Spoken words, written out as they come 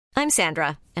I'm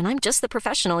Sandra, and I'm just the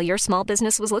professional your small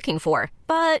business was looking for.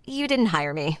 But you didn't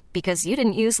hire me because you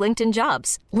didn't use LinkedIn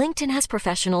Jobs. LinkedIn has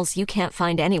professionals you can't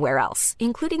find anywhere else,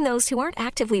 including those who aren't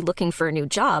actively looking for a new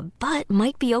job, but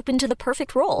might be open to the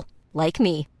perfect role, like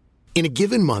me. In a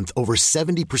given month, over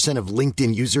 70% of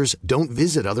LinkedIn users don't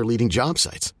visit other leading job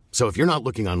sites. So if you're not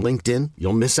looking on LinkedIn,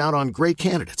 you'll miss out on great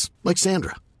candidates like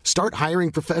Sandra. Start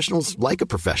hiring professionals like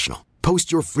a professional.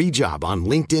 Post your free job on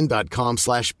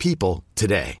linkedin.com/people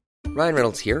today. Ryan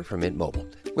Reynolds here from Mint Mobile.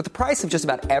 With the price of just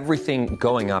about everything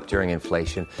going up during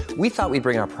inflation, we thought we'd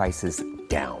bring our prices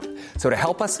down. So to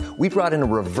help us, we brought in a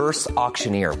reverse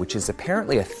auctioneer, which is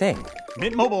apparently a thing.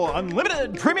 Mint Mobile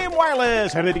Unlimited Premium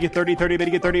Wireless. How to get 30, 30, bit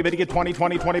to get 30, bit to get 20,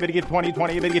 20, 20, bit to get 20,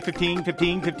 20, bit to get 15,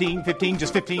 15, 15, 15,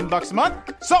 just $15 a month?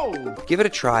 Sold! Give it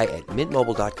a try at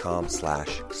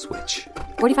mintmobile.com/switch.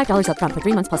 $45 up front for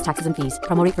 3 months plus taxes and fees.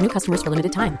 Promo rate for new customers for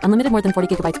limited time. Unlimited more than 40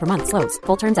 gigabytes per month. Slows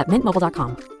full terms at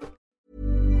mintmobile.com.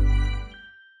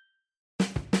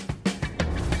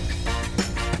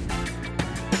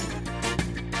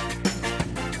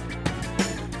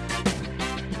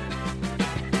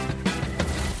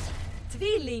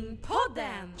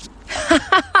 Tvillingpodden!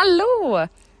 Hallå!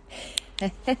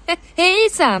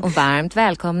 Hejsan! Och varmt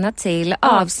välkomna till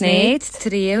avsnitt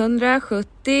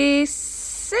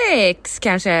 376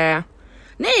 kanske.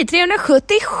 Nej,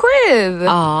 377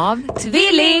 av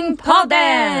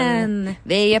Tvillingpodden.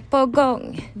 Vi är på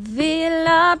gång. Vi är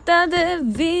laddade,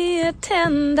 vi är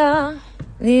tända.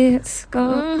 Vi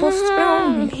ska på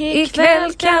språng.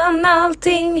 Ikväll kan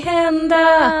allting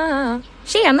hända.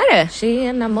 Tjenare!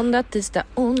 Tjena, måndag, tisdag,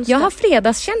 onsdag. Jag har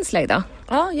fredagskänsla idag.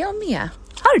 Ja, jag med.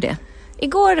 Har du det?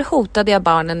 Igår hotade jag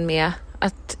barnen med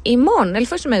att imorgon, eller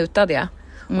först mutade jag.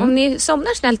 Om ni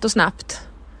somnar snällt och snabbt.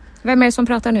 Vem är det som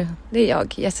pratar nu? Det är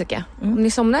jag, Jessica. Om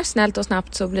ni somnar snällt och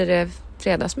snabbt så blir det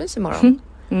fredagsmys imorgon.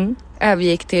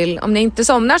 Övergick till, om ni inte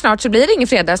somnar snart så blir det ingen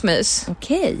fredagsmys.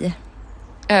 Okej.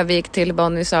 Övergick till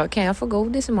Bonnie och sa, kan jag få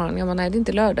godis imorgon? Jag bara, nej det är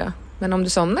inte lördag. Men om du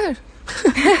somnar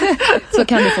så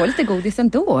kan du få lite godis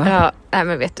ändå. Ja, nej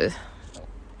men vet du.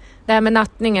 Det här med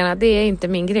nattningarna, det är inte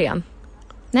min gren.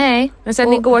 Nej. Men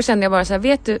sen igår kände jag bara så här,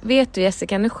 vet du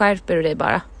Jessica, nu skärper du dig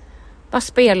bara. Vad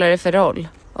spelar det för roll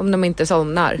om de inte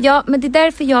somnar? Ja, men det är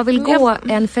därför jag vill gå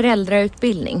en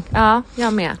föräldrautbildning. Ja,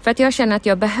 jag med. För att jag känner att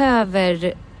jag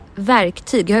behöver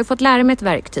verktyg. Jag har ju fått lära mig ett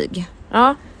verktyg.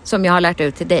 Ja. Som jag har lärt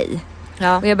ut till dig.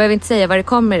 Ja. Och jag behöver inte säga var det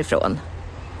kommer ifrån.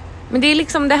 Men det är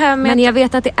liksom det här med... Men jag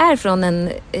vet att det är från en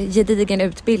gedigen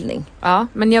utbildning. Ja,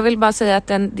 men jag vill bara säga att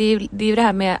det är ju det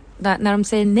här med när de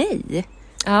säger nej.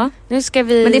 Ja. Nu ska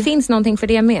vi... Men det finns någonting för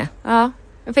det med. Ja,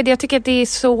 för jag tycker att det är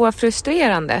så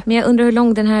frustrerande. Men jag undrar hur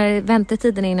lång den här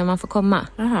väntetiden är innan man får komma.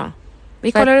 Aha.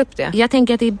 Vi kollar upp det. Jag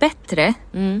tänker att det är bättre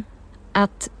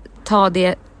att ta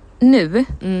det nu.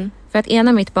 För att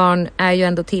ena mitt barn är ju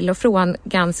ändå till och från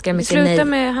ganska mycket nej. Sluta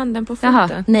med handen på foten.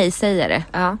 Jaha, nej säger det.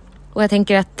 Ja. Och jag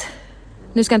tänker att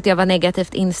nu ska inte jag vara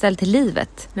negativt inställd till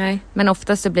livet. Nej. Men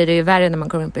oftast så blir det ju värre när man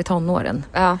kommer upp i tonåren.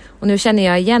 Ja. Och nu känner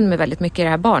jag igen mig väldigt mycket i det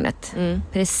här barnet.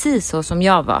 Precis så som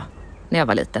jag var när jag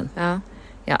var liten. Ja.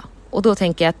 Ja. Och då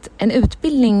tänker jag att en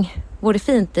utbildning vore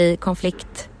fint i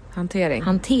konflikthantering.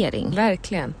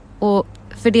 Verkligen. Och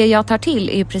för det jag tar till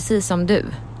är ju precis som du.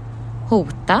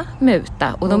 Hota,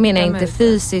 muta. Och då menar jag inte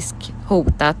fysisk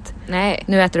hotat. Nej.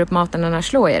 Nu äter du upp maten annars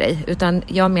slår jag dig. Utan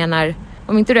jag menar,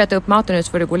 om inte du äter upp maten nu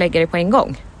så får du gå och lägga dig på en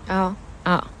gång. Ja.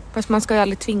 Ja. Fast man ska ju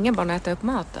aldrig tvinga barn att äta upp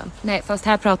maten. Nej, fast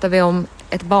här pratar vi om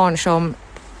ett barn som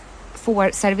får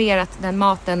serverat den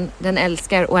maten den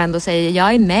älskar och ändå säger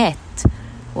jag är mätt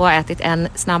och har ätit en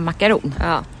snabb makaron.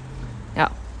 Ja. Ja.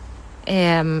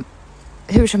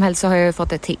 Hur som helst så har jag ju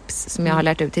fått ett tips som jag har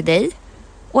lärt ut till dig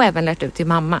och även lärt ut till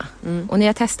mamma. Och ni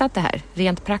har testat det här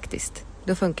rent praktiskt.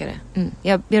 Då funkar det.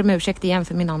 Jag ber om ursäkt igen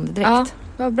för min andedräkt. Ja,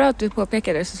 vad bra att du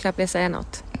påpekade det så slapp jag säga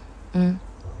något.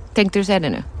 Tänkte du säga det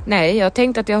nu? Nej, jag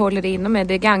tänkte att jag håller det inom mig.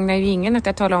 Det gagnar ju ingen att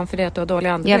jag talar om för det att du har dålig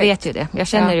andedräkt. Jag vet ju det. Jag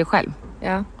känner det själv.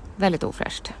 Ja. Väldigt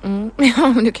ofräscht. Ja,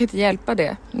 men du kan inte hjälpa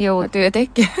det. Jo. Att du är ett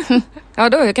äcke. Ja,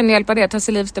 då kan du hjälpa det. Ta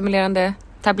salivstimulerande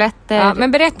tabletter. Ja,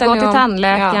 men berätta gå nu till om...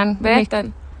 tandläkaren. Ja, berätta.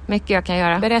 Mycket jag kan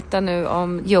göra. Berätta nu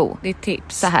om ditt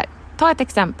tips. Så här. Ta ett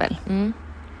exempel.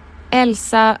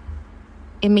 Elsa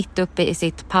är mitt uppe i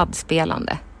sitt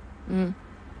paddspelande.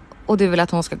 Och du vill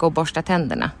att hon ska gå och borsta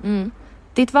tänderna.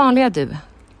 Ditt vanliga du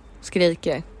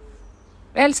skriker.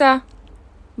 Elsa,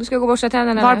 du ska gå och borsta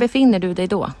tänderna. Var befinner du dig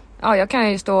då? Ja, jag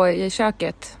kan ju stå i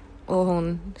köket och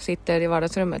hon sitter i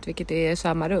vardagsrummet, vilket är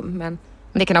samma rum. Men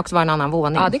det kan också vara en annan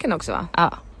våning. Ja, det kan också vara.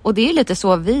 Ja. Och det är lite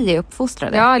så vi är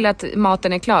uppfostrade. Ja, eller att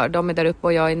maten är klar. De är där uppe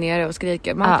och jag är nere och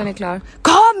skriker. Maten är klar.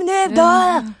 Kom nu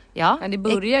då! Ja. Men det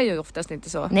börjar ju oftast inte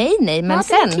så. Nej, men Maten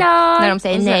sen är klar. när de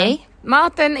säger Och sen, nej.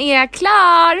 Maten är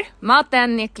klar.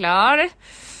 Maten är klar.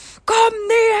 Kom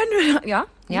ner nu. Ja.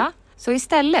 Ja, så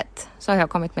istället så har jag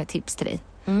kommit med ett tips till dig.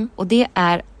 Och det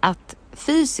är att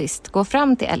fysiskt gå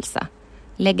fram till Elsa.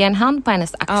 Lägga en hand på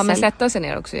hennes axel. Ja, men sätta sig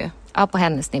ner också ju. Ja, på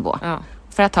hennes nivå. Ja.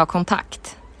 För att ta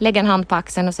kontakt. Lägga en hand på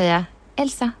axeln och säga: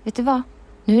 Elsa, vet du vad?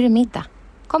 Nu är det middag.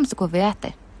 Kom så går vi och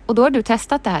äter. Och då har du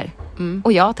testat det här.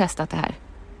 Och jag har testat det här.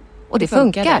 Och det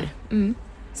funkar.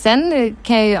 Sen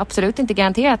kan jag ju absolut inte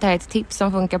garantera att det här är ett tips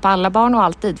som funkar på alla barn och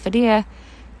alltid. För det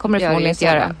kommer det förmodligen inte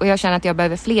göra. Och jag känner att jag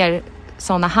behöver fler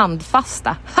sådana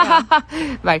handfasta.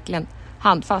 Verkligen.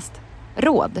 Handfast.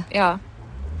 Råd. Ja.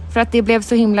 För att det blev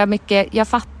så himla mycket.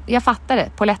 Jag fattar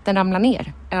det. Polletten ramlar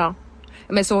ner. Ja.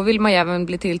 Men så vill man ju även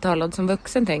bli tilltalad som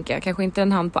vuxen, tänker jag. Kanske inte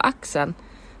en hand på axeln.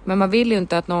 Men man vill ju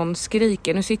inte att någon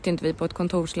skriker. Nu sitter inte vi på ett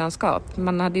kontorslandskap.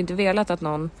 Man hade ju inte velat att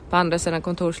någon på andra sidan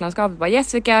kontorslandskapet bara: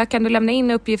 Jessica, kan du lämna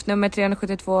in uppgift nummer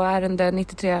 372, ärende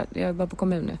 93. Jag är bara på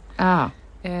kommun nu. Ja.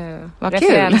 Vad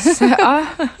referens. kul. Ja.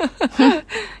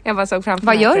 Jag bara såg framför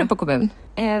Vad mig. gör du på kommun?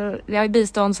 Jag är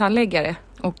biståndshandläggare.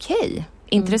 Okej.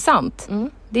 Intressant.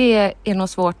 Det är nog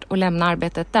svårt att lämna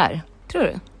arbetet där. Tror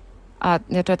du? Ja,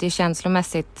 jag tror att det är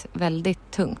känslomässigt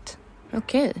väldigt tungt.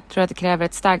 Okej. Jag tror att det kräver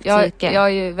ett starkt Jag psyke. är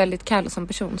ju väldigt kall som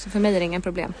person, så för mig är det inga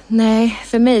problem. Nej,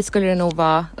 för mig skulle det nog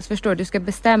vara... Alltså förstår du ska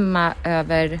bestämma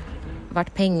över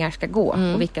vart pengar ska gå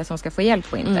och vilka som ska få hjälp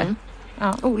och inte.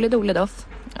 Ja. Ole doff.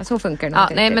 Ja, så funkar det nog Ja,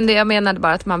 inte nej, riktigt. men jag menade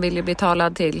bara att man vill ju bli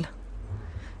talad till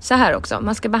så här också.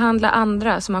 Man ska behandla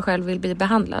andra som man själv vill bli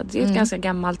behandlad. Det är ett ganska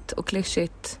gammalt och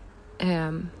klyschigt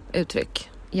uttryck.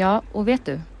 Ja, och vet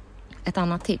du? Ett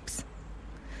annat tips.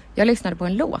 Jag lyssnade på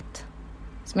en låt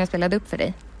som jag spelade upp för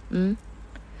dig.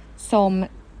 Som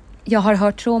jag har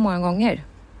hört så många gånger.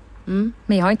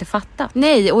 Men jag har inte fattat.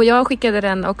 Nej, och jag skickade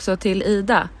den också till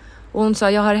Ida. Och hon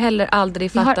sa, jag har heller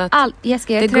aldrig fattat.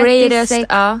 Jessica, jag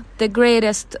är the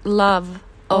greatest love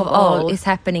of all. is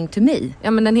happening to me.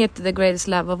 Ja, men den heter The Greatest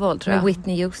Love of All, tror jag. Med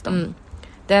Whitney Houston.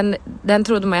 Den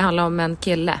trodde man ju handlade om en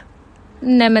kille.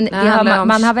 Nej, men det handlar om...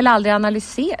 man har väl aldrig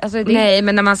analyserat. Alltså, Nej,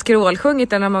 men när man skrålsjungit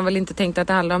den har man väl inte tänkt att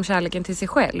det handlar om kärleken till sig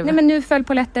själv. Nej, men nu föll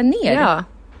polletten ner. Ja.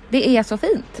 Det är så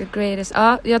fint. The greatest.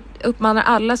 Ja, jag uppmanar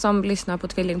alla som lyssnar på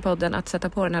Tvillingpodden att sätta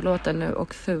på den här låten nu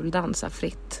och fuldansa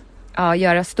fritt. Ja,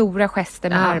 göra stora gester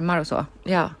med armar och så.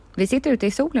 Ja. Vi sitter ute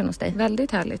i solen hos dig.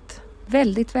 Väldigt härligt.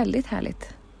 Väldigt, väldigt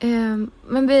härligt.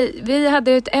 Men vi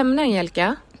hade ett ämne,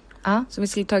 Angelica. Ja. Som vi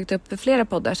skulle tagit upp för flera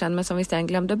poddar sedan, men som vi sen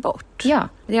glömde bort. Ja.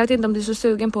 Jag vet inte om du är så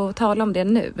sugen på att tala om det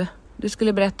nu. Du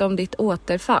skulle berätta om ditt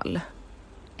återfall.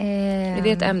 Är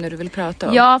det ett ämne du vill prata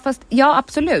om? Ja,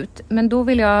 absolut. Men då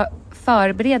vill jag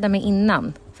förbereda mig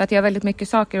innan. För att jag har väldigt mycket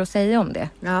saker att säga om det.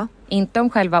 Ja. Inte om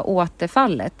själva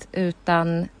återfallet,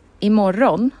 utan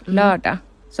imorgon, lördag,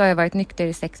 så har jag varit nykter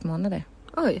i 6 månader.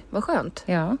 Oj, vad skönt.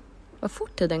 Ja. Vad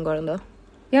fort tiden går ändå.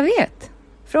 Jag vet.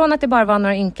 Från att det bara var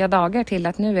några ynka dagar till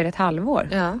att nu är det ett halvår.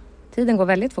 Ja. Tiden går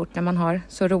väldigt fort när man har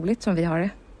så roligt som vi har det.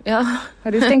 Ja.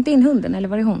 Har du stängt in hunden eller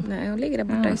var är hon? Nej, hon ligger där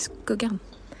borta i skuggan.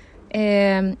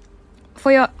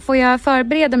 Får jag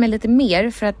förbereda mig lite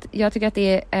mer, för att jag tycker att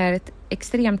det är ett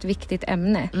extremt viktigt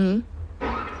ämne.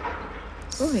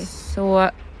 Oj. Så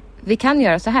vi kan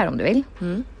göra så här om du vill.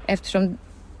 Eftersom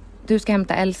du ska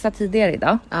hämta Elsa tidigare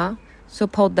idag, så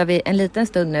poddar vi en liten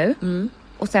stund nu.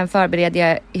 Och sen förbereder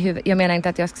jag i huvudet. Jag menar inte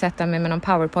att jag ska sätta mig med någon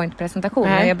PowerPoint-presentation.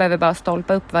 Men jag behöver bara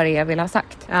stolpa upp vad det är jag vill ha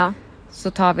sagt. Ja.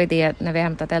 Så tar vi det när vi har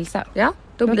hämtat Elsa. Ja,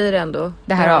 då blir det ändå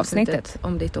det här avsnittet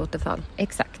om ditt återfall.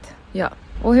 Exakt. Ja.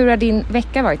 Och hur har din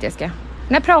vecka varit, Jessica?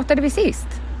 När pratade vi sist?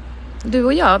 Du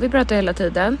och jag, vi pratar hela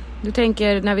tiden. Du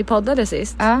tänker när vi poddade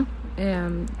sist? Ja.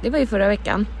 Det var ju förra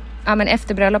veckan. Ja, men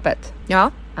efter bröllopet?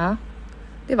 Ja. Ja.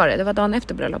 Det var det. Det var dagen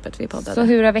efter bröllopet vi poddade. Så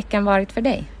hur har veckan varit för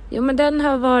dig? Jo, men den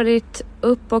har varit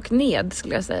upp och ned,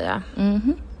 skulle jag säga.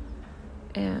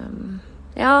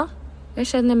 Ja, jag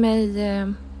känner mig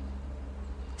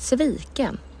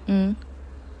sviken.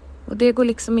 Och det går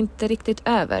liksom inte riktigt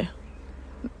över.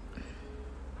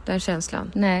 Den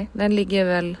känslan. Nej. Den ligger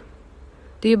väl...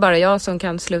 Det är ju bara jag som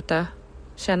kan sluta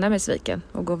känna mig sviken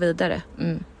och gå vidare.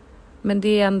 Men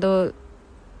det är ändå...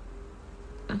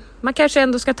 Man kanske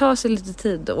ändå ska ta sig lite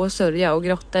tid och sörja och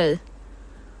grotta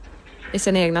i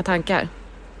sina egna tankar.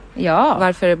 Ja.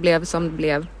 Varför det blev som det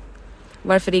blev.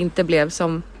 Varför det inte blev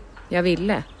som jag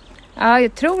ville. Ja,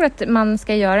 jag tror att man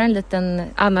ska göra en liten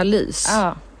analys.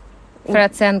 Ja. För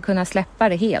att sen kunna släppa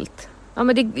det helt. Ja,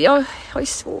 men jag har ju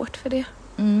svårt för det.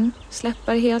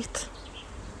 Släppa det helt.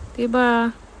 Det är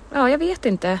bara... Ja, jag vet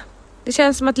inte. Det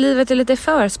känns som att livet är lite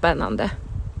för spännande.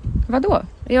 Vadå?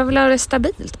 Jag vill ha det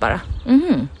stabilt bara.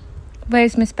 Vad är det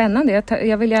som är spännande?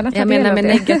 Jag vill gärna ta Jag del menar av med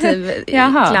det. negativ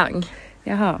klang.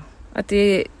 Jaha. Att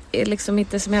det är liksom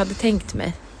inte som jag hade tänkt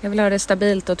mig. Jag vill ha det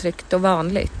stabilt och tryggt och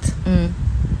vanligt.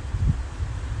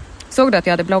 Såg du att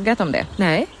jag hade bloggat om det?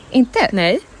 Nej. Inte?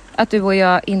 Nej. Att du och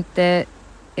jag inte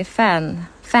är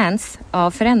fans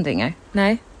av förändringar.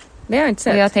 Nej. Det har jag inte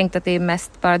sett. Och jag har tänkt att det är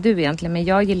mest bara du egentligen. Men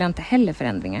jag gillar inte heller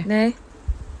förändringar.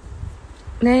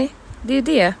 Nej, det är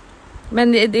det.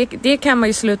 Men det kan man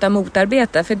ju sluta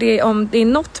motarbeta. För om det är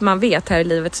något man vet här i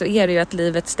livet så är det ju att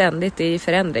livet ständigt är i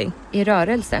förändring. I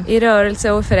rörelse. I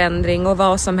rörelse och förändring och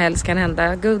vad som helst kan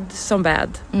hända. Good som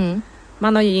bad.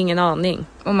 Man har ju ingen aning.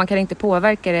 Och man kan inte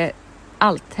påverka det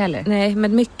allt heller. Nej,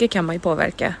 men mycket kan man ju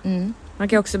påverka. Man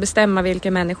kan också bestämma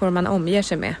vilka människor man omger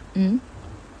sig med.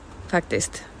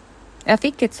 Faktiskt. Jag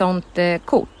fick ett sånt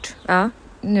kort. Ja.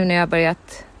 Nu när jag har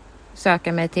börjat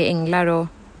söka mig till änglar och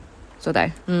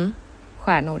sådär.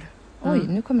 Stjärnor. Oj,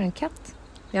 nu kommer en katt.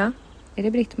 Ja. Är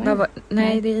det Britt-Marie?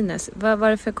 Nej, det är Ines. Vad var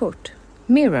det för kort?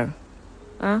 Mirror.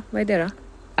 Ja, vad är det då?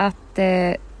 Att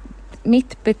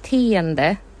mitt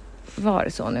beteende var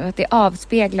så nu. Att det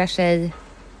avspeglar sig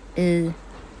i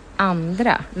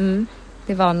andra.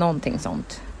 Det var någonting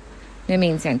sånt. Nu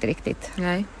minns jag inte riktigt.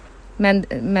 Nej.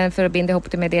 Men för att binda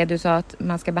ihop det med det du sa, att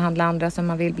man ska behandla andra som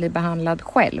man vill bli behandlad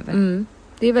själv.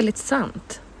 Det är väldigt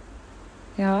sant.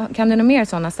 Ja, kan du nog mer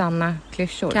sådana sanna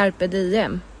klyschor? Carpe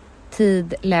diem.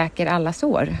 Tid läker alla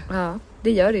sår. Ja,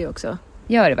 det gör det ju också.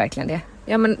 Gör det verkligen det?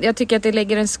 Ja, men jag tycker att det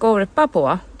lägger en skorpa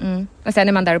på. Och sen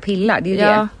är man där och pillar, det är ju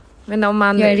det. Men om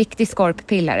man... Jag är en riktig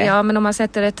skorppillare. Ja, men om man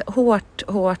sätter ett hårt...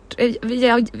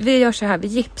 Vi gör så här, vi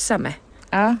gipsar med.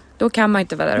 Ja. Då kan man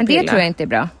inte vara där men och pilla. Det tror jag inte är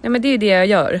bra. Nej, men det är det jag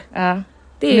gör. Ja.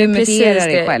 Det är precis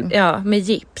dig själv. Ja, med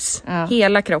gips. Ja.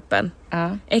 Hela kroppen.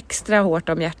 Ja. Extra hårt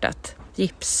om hjärtat.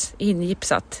 Gips,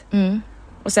 ingipsat.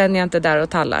 Och sen är jag inte där och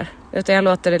tallar. Utan jag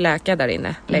låter det läka där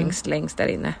inne. Längst där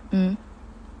inne.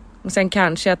 Och sen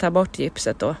kanske jag tar bort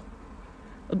gipset då.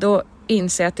 Och då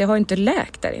inser jag att jag har inte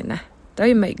läkt där inne. Det har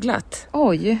ju möglat.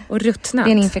 Oj. Och ruttnat.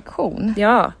 Det är en infektion.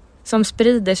 Ja, som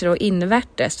sprider sig då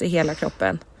invärtes i hela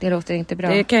kroppen. Det låter inte bra.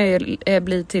 Det kan ju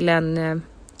bli till en,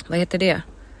 vad heter det?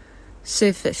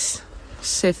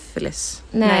 Syfilis.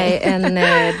 Nej, en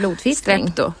blodförgiftning.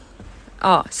 Strepto.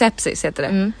 Ja, sepsis heter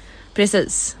det.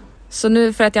 Precis. Så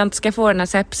nu för att jag inte ska få den här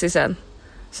sepsisen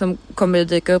som kommer att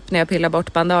dyka upp när jag pillar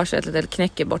bort bandaget eller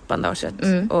knäcker bort bandaget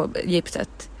och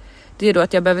gipset. Det är då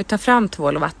att jag behöver ta fram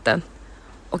tvål och vatten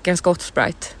och en Scotch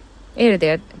Sprite. Är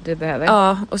det du behöver?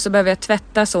 Ja, och så behöver jag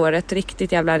tvätta såret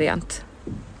riktigt jävla rent.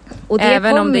 Och det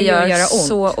även om det gör göra ont.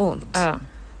 så ont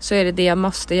så är det jag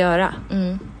måste göra.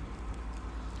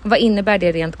 Vad innebär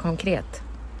det rent konkret?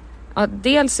 Ja,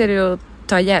 dels är det att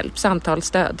ta hjälp,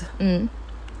 samtalsstöd.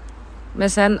 Men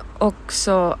sen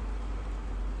också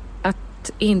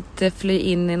att inte fly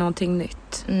in i någonting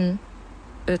nytt.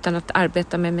 Utan att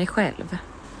arbeta med mig själv.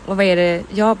 Och vad är det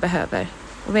jag behöver?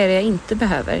 Och vad är det jag inte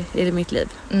behöver i mitt liv?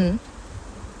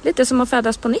 Lite som att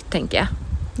födas på nytt, tänker jag.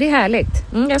 Det är härligt.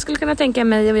 Jag skulle kunna tänka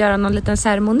mig att göra någon liten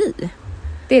ceremoni.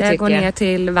 Det jag går ner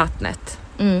till vattnet.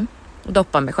 Och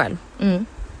doppar mig själv.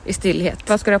 I stillhet.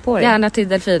 Vad ska du ha på dig? Gärna till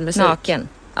delfinmusik. Naken?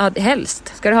 Ja,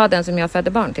 helst. Ska du ha den som jag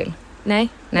födde barn till? Nej,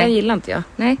 den gillar inte jag.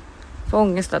 Nej. Får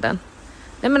ångest av den.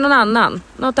 Nej, men någon annan.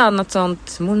 Något annat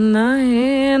sånt.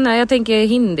 Nej, jag tänker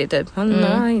hindi typ.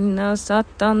 Satana.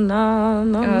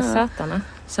 Ja, satana.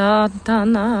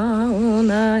 Satana.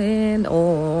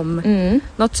 Om.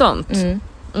 Något sånt.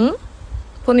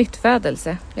 På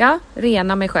nyttfödelse. Ja,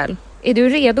 rena mig själv. Är du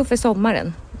redo för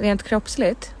sommaren? Rent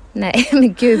kroppsligt? Nej,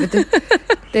 men gud.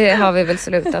 Det har vi väl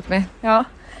slutat med. Ja.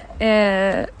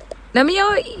 Nej, men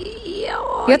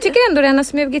jag tycker ändå den har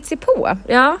smugit sig på.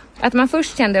 Ja. Att man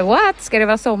först kände, what? Ska det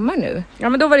vara sommar nu? Ja,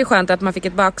 men då var det skönt att man fick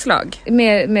ett bakslag.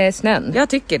 Med snön. Jag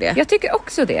tycker det. Jag tycker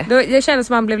också det. Det kändes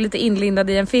som man blev lite inlindad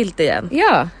i en filt igen.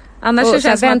 Ja. Annars och så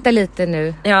känns vänta lite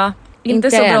nu. Ja.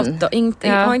 Inte så bråttom.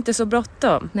 Ja. Inte så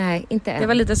bråttom. Nej, inte än. Det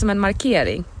var lite som en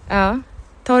markering. Ja.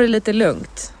 Ta det lite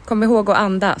lugnt. Kom ihåg att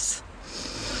andas.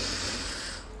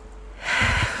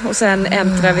 Och sen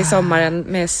äntrar vi sommaren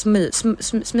med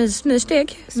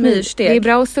smyrsteg. Det är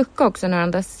bra att sucka också när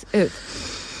andas ut.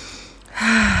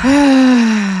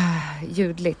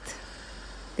 Ljudligt.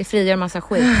 Det frigör massa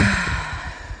skit.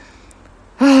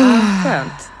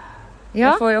 Skönt. Ja.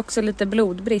 Jag får ju också lite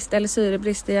blodbrist eller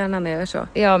syrebrist i hjärnan när jag gör så.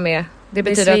 Jag med. Det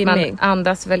betyder att man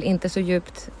andas väl inte så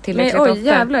djupt tillräckligt ofta. Oj,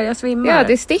 jävlar, jag svimmar. Ja,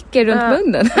 det sticker runt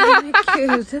munnen.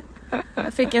 Gud.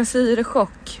 Jag fick en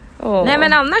syrechock. Nej,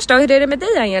 men annars då? Hur är det med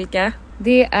dig, Angelica?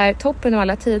 Det är toppen av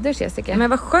alla tider, Jessica. Men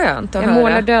vad skönt att höra. Jag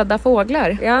målar döda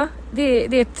fåglar. Ja, det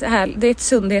är ett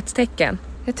sundhetstecken.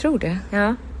 Jag tror det.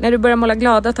 Ja. När du börjar måla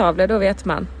glada tavlor, då vet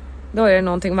man. då är det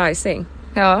någonting vajsing.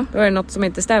 Ja. Då är det något som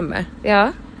inte stämmer.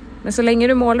 Ja. Men så länge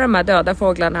du målar de här döda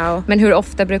fåglarna och... Men hur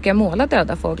ofta brukar jag måla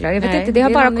döda fåglar? Jag vet inte, det har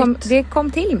bara det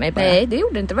kom till mig bara. Nej, det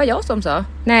gjorde inte. Det var jag som sa.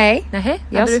 Nej.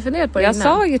 Hade du funderat på det jag innan?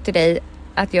 sa ju till dig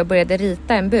att jag började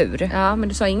rita en bur. Ja, men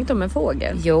du sa inget om en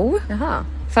fågel. Jo. Jaha.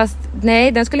 Fast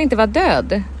nej, den skulle inte vara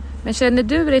död. Men känner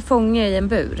du dig fånge i en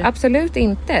bur? Absolut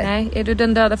inte. Nej, är du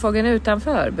den döda fågeln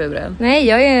utanför buren? Nej,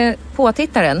 jag är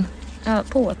påtittaren. Ja,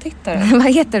 påtittaren.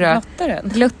 Vad heter det då? Glottaren.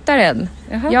 Gluttaren.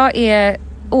 Jaha. Jag är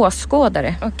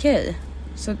åskådare. Okej.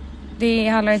 Så det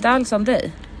handlar inte alls om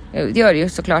dig? Det gör det ju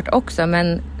såklart också,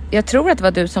 men jag tror att det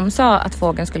var du som sa att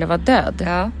fågeln skulle vara död.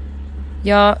 Ja.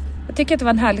 Jag tycker att det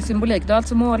var en härlig symbolik. Du har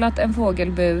alltså målat en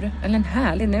fågelbur. Eller en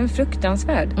härlig, den är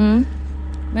fruktansvärd.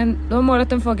 Men du har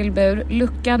målat en fågelbur.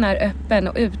 Luckan är öppen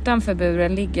och utanför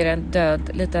buren ligger en död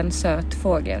liten söt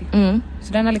fågel.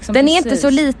 Så den har liksom den är inte så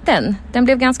liten. Den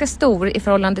blev ganska stor i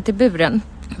förhållande till buren.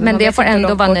 Men det får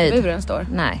ändå vara nöjd. Buren står.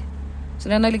 Nej. Så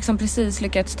den har liksom precis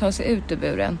lyckats ta sig ut ur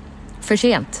buren. För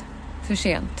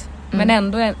sent. Men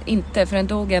ändå inte, för den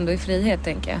dog ändå i frihet,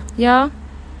 tänker jag. Ja.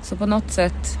 Så på något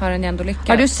sätt har den ändå lyckats.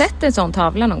 Har du sett en sån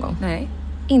tavla någon gång? Nej.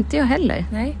 Inte jag heller.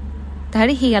 Nej. Det här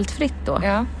är helt fritt då.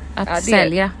 Ja. Att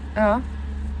sälja. Ja,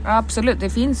 absolut. Det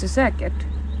finns ju säkert.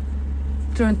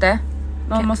 Tror du inte?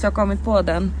 Någon måste ha kommit på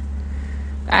den.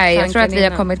 Nej, jag tror att vi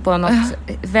har kommit på något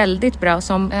väldigt bra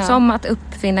som att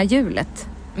uppfinna hjulet.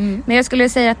 Men jag skulle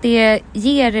säga att det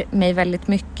ger mig väldigt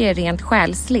mycket rent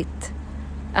själsligt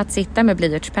att sitta med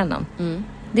blyertspennan.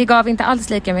 Det gav inte alls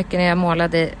lika mycket när jag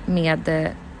målade med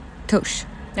tusch.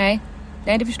 Nej,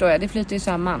 det förstår jag. Det flyter ju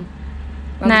samman.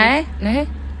 Nej.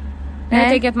 Jag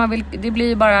tänker att det blir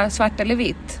ju bara svart eller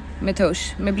vitt med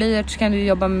tusch. Med blyerts kan du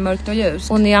jobba med mörkt och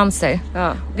ljust. Och nyanser.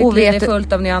 Ja, ditt liv är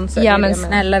fullt av nyanser. Ja, men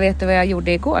snälla, vet du vad jag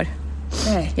gjorde igår?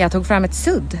 Nej. Jag tog fram ett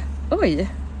sudd. Oj.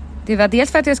 Det var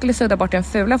dels för att jag skulle sudda bort den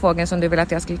fula fågeln som du ville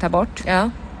att jag skulle ta bort. Ja.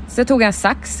 Så tog jag en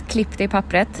sax, klippte i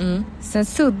pappret. Sen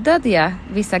suddade jag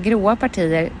vissa gråa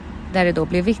partier där det då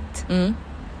blev vitt.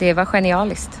 Det var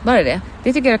genialiskt. Var det?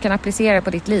 Det tycker jag kan applicera på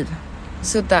ditt liv.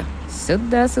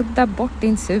 Sudda bort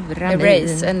din sura min.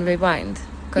 Erase and rewind.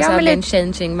 Because I've been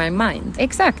changing my mind.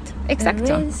 Exakt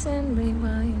så. Erase and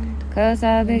rewind. Because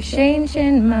I've been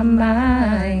changing my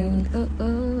mind.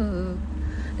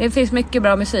 Det finns mycket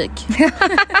bra musik.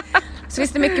 Så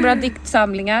finns det mycket bra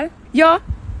diktsamlingar. Ja,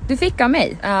 du fick av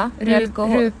mig. Ja,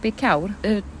 Rupikaur.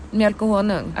 Mjölk och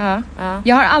honung. Ja.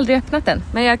 Jag har aldrig öppnat den.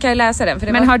 Men jag kan ju läsa den.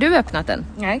 Men har du öppnat den?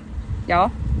 Nej.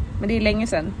 Ja, men det är länge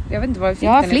sedan. Jag vet inte vad vi fick.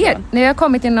 Jag har fler. När jag har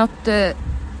kommit till något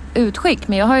utskick.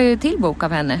 Men jag har ju till bok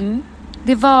av henne.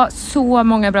 Det var så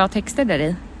många bra texter där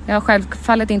i. Jag har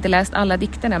självfallet inte läst alla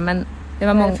dikterna. Men det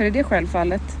var många. Varför är det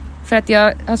självfallet? För att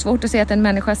jag har svårt att se att en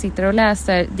människa sitter och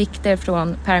läser dikter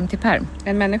från perm till perm.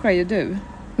 En människa är ju du.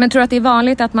 Men tror att det är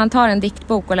vanligt att man tar en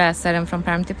diktbok och läser den från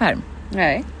perm till perm?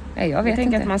 Nej. Jag vet jag tänker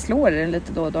inte. Att man slår den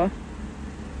lite då och då.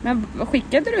 Men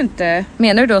skickade du inte...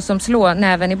 Menar du då som slå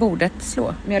näven i bordet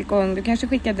slå? Mjölk och honung, du kanske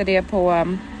skickade det på...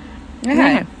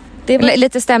 Nej. Det var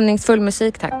lite stämningsfull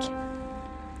musik, tack.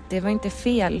 Det var inte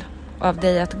fel av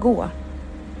dig att gå.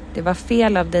 Det var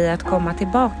fel av dig att komma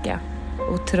tillbaka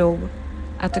och tro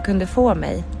att du kunde få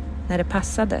mig när det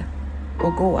passade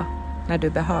och gå när du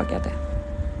behagade.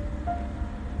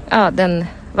 Ja, den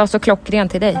var så klockren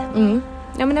till dig.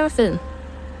 Ja, men den var fin.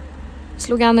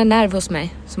 Slog an en nerv hos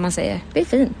mig, som man säger. Det är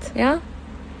fint. Ja.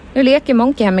 Nu leker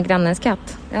Monkey här med grannens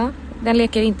katt. Ja, den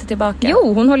leker inte tillbaka.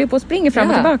 Jo, hon håller på att springa fram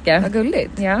och tillbaka. Vad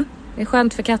gulligt. Ja. Det är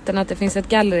skönt för katten att det finns ett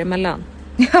galler emellan.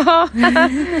 Ja,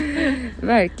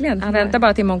 verkligen. Han väntar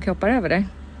bara till Monkey hoppar över där.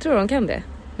 Tror hon kan det?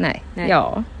 Nej.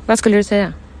 Ja. Vad skulle du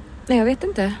säga? Nej, jag vet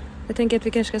inte. Jag tänker att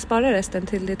vi kanske ska spara resten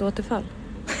till ditt återfall.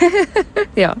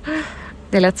 Ja,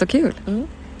 det lät så kul.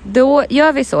 Då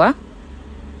gör vi så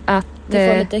att... Vi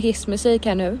får lite hissmusik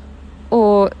här nu.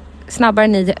 Och snabbare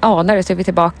ni anar det så är vi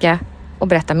tillbaka och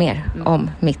berättar mer om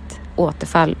mitt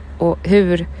återfall. Och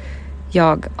hur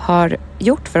jag har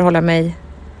gjort för att hålla mig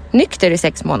nykter i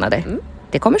 6 månader.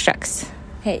 Det kommer strax.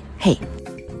 Hej. Hej.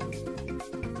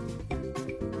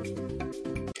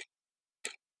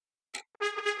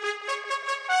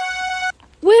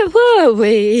 Where were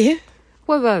we?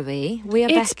 We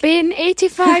are back. It's been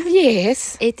 85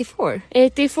 years. 84.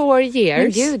 84 years.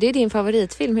 Men gud, det är din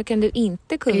favoritfilm. Hur kan du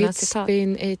inte kunna citat?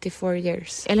 It's been 84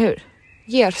 years. Eller hur?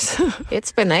 Years.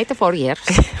 It's been 84 years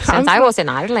since I was in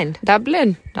Ireland.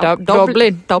 Dublin.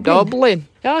 Dublin.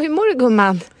 Ja, hur mår du,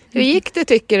 gumman? Hur gick det,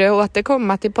 tycker du, att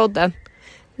återkomma till podden?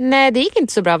 Nej, det gick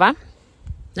inte så bra, va?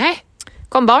 Nej.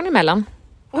 Kom barn emellan.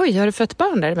 Oj, har du fått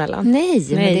barn däremellan? Nej,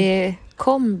 men det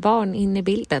kom barn in i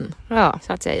bilden. Ja.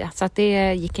 Så att säga. Så att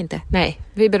det gick inte. Nej,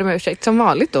 vi ber om ursäkt som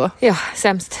vanligt då. Ja,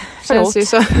 sämst. Känns ju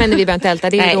Förlåt. så. Men vi behöver inte älta,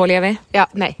 det är dåliga vi. Ja,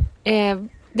 nej.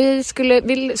 Vi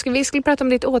skulle prata om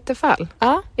ditt återfall.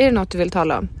 Ja. Är det något du vill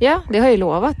tala om? Ja, det har jag ju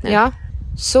lovat nu. Ja.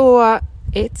 Så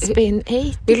It's been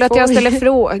 84. vill du att jag ställer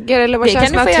frågor eller vad Det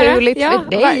känns kan du få naturligt göra.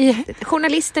 för dig?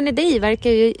 Journalisten i dig verkar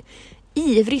ju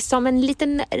ivrig som en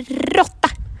liten råtta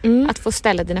att få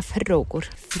ställa dina frågor.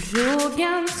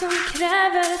 Frågan som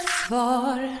kräver ett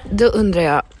svar. Då undrar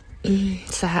jag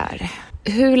så här.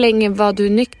 Hur länge var du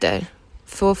nykter?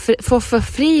 Få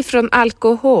fri från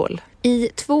alkohol? I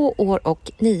 2 år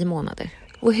och 9 månader.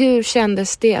 Och hur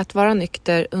kändes det att vara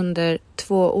nykter under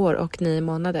 2 år och 9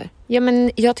 månader? Ja,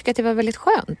 men jag tycker att det var väldigt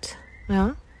skönt. Ja.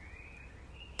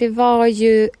 Det var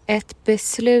ju ett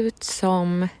beslut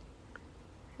som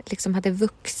liksom hade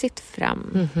vuxit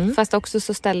fram. Fast också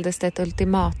så ställdes det ett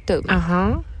ultimatum.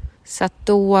 Aha. Så att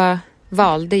då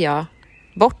valde jag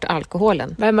bort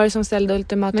alkoholen. Vem var det som ställde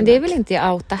ultimatum? Men det är väl inte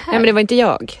jag outa här? Nej, men det var inte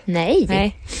jag.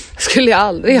 Nej. Skulle jag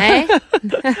aldrig. Nej.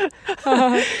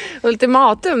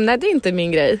 Ultimatum? Nej, det är inte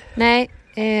min grej. Nej.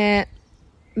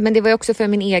 Men det var ju också för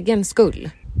min egen skull.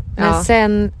 Men Ja.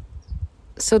 sen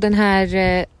så den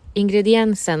här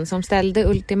ingrediensen som ställde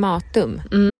ultimatum.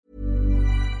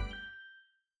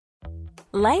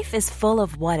 Life is full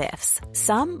of what-ifs.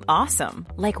 Some awesome,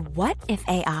 like what if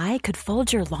AI could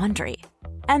fold your laundry?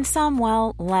 And some,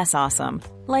 well, less awesome,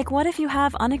 like what if you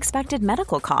have unexpected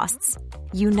medical costs?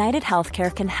 United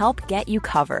Healthcare can help get you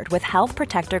covered with Health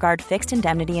Protector Guard fixed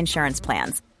indemnity insurance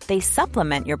plans. They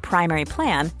supplement your primary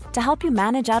plan to help you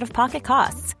manage out-of-pocket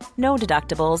costs. No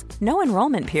deductibles, no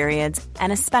enrollment periods,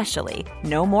 and especially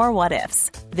no more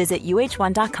what-ifs. Visit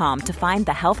uh1.com to find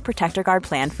the Health Protector Guard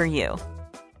plan for you.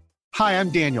 Hi, I'm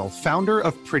Daniel, founder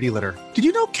of Pretty Litter. Did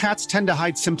you know cats tend to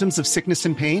hide symptoms of sickness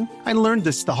and pain? I learned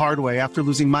this the hard way after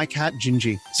losing my cat,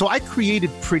 Gingy. So I created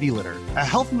Pretty Litter, a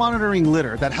health monitoring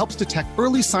litter that helps detect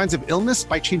early signs of illness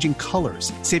by changing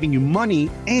colors, saving you money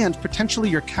and potentially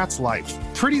your cat's life.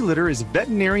 Pretty Litter is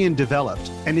veterinarian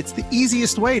developed, and it's the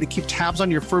easiest way to keep tabs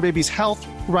on your fur baby's health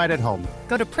right at home.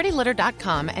 Go to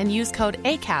prettylitter.com and use code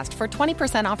ACAST for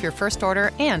 20% off your first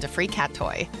order and a free cat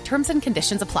toy. Terms and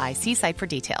conditions apply. See site for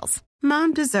details.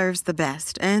 Mom deserves the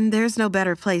best, and there's no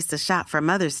better place to shop for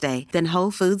Mother's Day than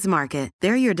Whole Foods Market.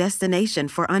 They're your destination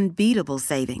for unbeatable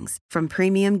savings, from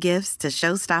premium gifts to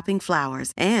show-stopping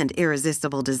flowers and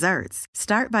irresistible desserts.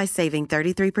 Start by saving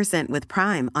 33% with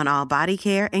Prime on all body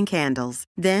care and candles.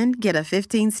 Then get a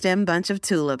 15-stem bunch of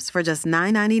tulips for just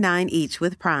 $9.99 each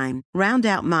with Prime. Round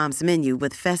out Mom's menu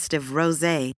with festive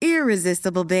rosé,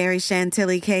 irresistible berry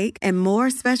chantilly cake, and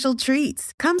more special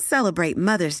treats. Come celebrate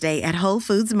Mother's Day at Whole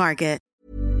Foods Market.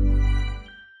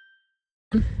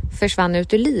 Försvann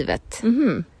ut ur livet.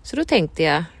 Så då tänkte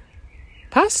jag,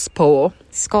 Pass på.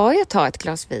 ska jag ta ett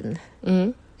glas vin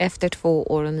efter 2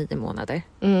 år och 9 månader?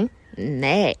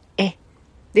 Nej,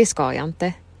 det ska jag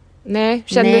inte. Nej,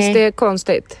 kändes det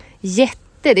konstigt?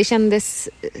 Det kändes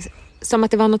som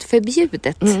att det var något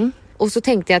förbjudet. Och så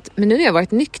tänkte jag att men nu har jag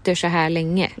varit nykter så här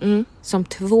länge. Som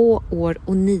 2 år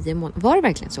och 9 månader. Var det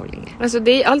verkligen så länge? Alltså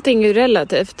allting är ju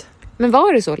relativt. Men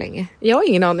var det så länge? Jag har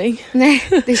ingen aning. Nej,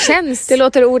 det känns... Det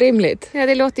låter orimligt. Ja,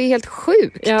 det låter ju helt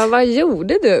sjukt. Ja, vad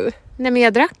gjorde du? Nej, men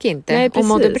jag drack inte. Nej, och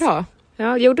mådde bra.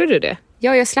 Ja, gjorde du det?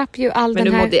 Ja, jag slapp ju all men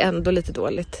den här... Men du mådde ändå lite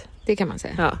dåligt. Det kan man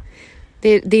säga. Ja. Det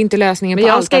är inte lösningen men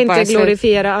på allt. Men jag ska inte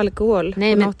glorifiera alkohol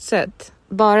på något sätt.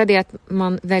 Bara det att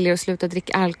man väljer att sluta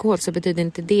dricka alkohol så betyder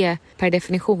inte det per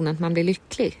definition att man blir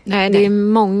lycklig. Nej. Det är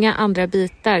många andra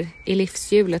bitar i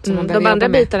livshjulet som man behöver de andra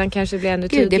jobba med. bitarna kanske blir ännu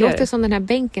tydligare. tydligare. Det låter som den här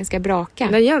bänken ska braka.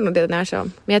 Den gör nog det när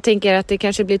som. Men jag tänker att det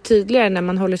kanske blir tydligare när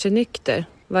man håller sig nykter.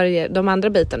 De andra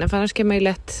bitarna. För annars kan man ju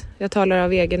lätt, jag talar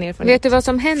av egen erfarenhet. Vet du vad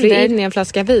som händer? Fly in i en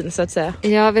flaska vin så att säga.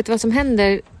 Jag vet vad som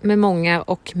händer med många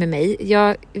och med mig.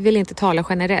 Jag vill inte tala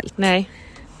generellt. Nej.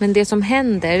 Men det som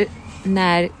händer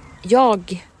när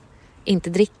jag inte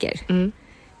dricker.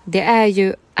 Det är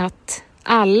ju att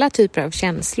alla typer av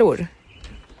känslor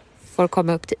får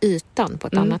komma upp till ytan på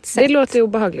ett annat sätt. Det låter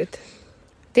obehagligt.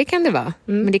 Det kan det vara.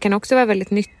 Men det kan också vara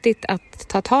väldigt nyttigt att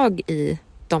ta tag i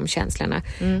de känslorna.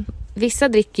 Vissa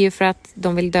dricker ju för att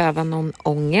de vill döva någon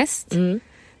ångest.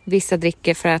 Vissa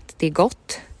dricker för att det är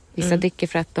gott. Vissa dricker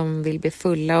för att de vill bli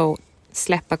fulla och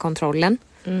släppa kontrollen.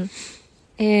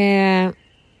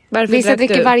 Vissa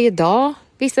dricker varje dag.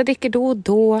 Vissa dricker då och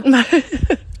då.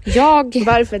 Jag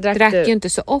drack ju inte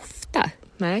så ofta.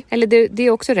 Nej. Eller det är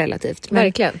också relativt. Men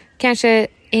verkligen. Kanske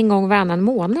en gång varannan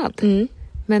månad.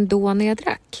 Men då när jag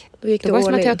drack. Då var det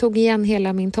som att jag tog igen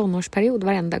hela min tonårsperiod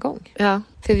varenda gång. Ja.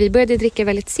 För vi började dricka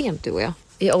väldigt sent, du och jag.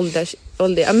 i ålder.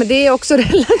 Ja, men det är också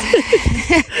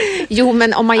relativt. Jo,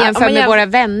 men om man jämför med våra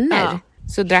vänner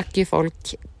så drack ju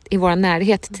folk i vår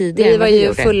närhet tidigare. Vi var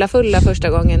ju fulla första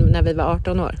gången när vi var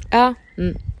 18 år. Ja,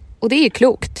 och det är ju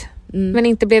klokt. Men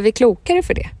inte blev vi klokare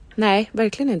för det. Nej,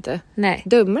 verkligen inte. Nej.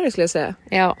 Dummare skulle jag säga.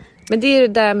 Ja. Men det är det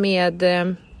där med,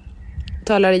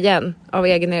 talar igen av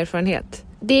egen erfarenhet.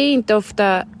 Det är inte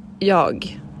ofta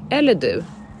jag eller du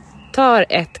tar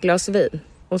ett glas vin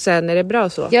och sen är det bra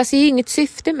så. Jag ser ju inget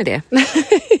syfte med det.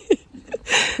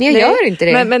 Nej, jag gör inte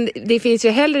det. Men det finns ju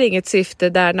heller inget syfte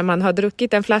där när man har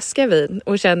druckit en flaska vin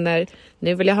och känner,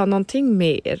 nu vill jag ha någonting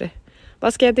mer.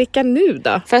 Vad ska jag dricka nu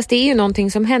då? Fast det är ju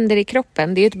någonting som händer i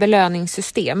kroppen. Det är ju ett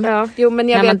belöningssystem. Ja, jo, men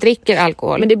när man dricker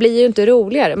alkohol. Men det blir ju inte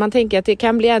roligare. Man tänker att det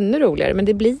kan bli ännu roligare, men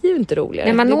det blir ju inte roligare.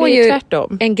 Nej, man det når blir ju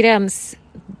tvärtom. En gräns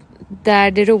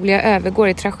där det roliga övergår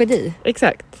i tragedi.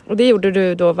 Exakt. Och det gjorde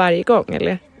du då varje gång,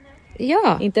 eller?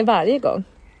 Ja. Inte varje gång.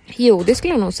 Jo, det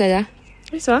skulle jag nog säga. Är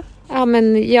det så? Ja,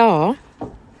 men ja.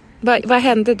 Vad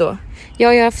hände då? Jag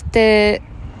har ju haft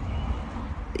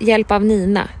hjälp av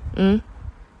Nina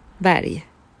Berg.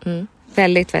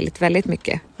 Väldigt, väldigt, väldigt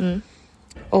mycket.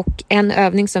 Och en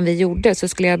övning som vi gjorde så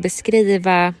skulle jag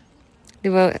beskriva, det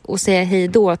var att säga hej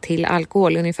då till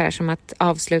alkohol, ungefär som att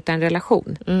avsluta en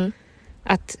relation.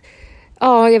 Att,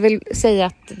 ja, jag vill säga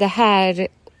att det här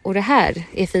och det här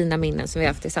är fina minnen som vi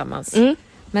har haft tillsammans.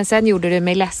 Men sen gjorde du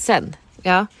mig ledsen.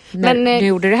 Ja. När du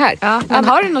gjorde det här. Ja, men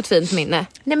har du något fint minne?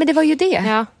 Nej, men det var ju det.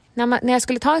 Ja. När jag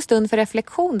skulle ta en stund för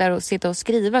reflektion där och sitta och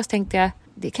skriva, så tänkte jag,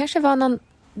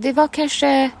 det var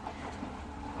kanske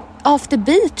After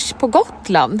Beach på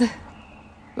Gotland.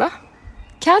 Va?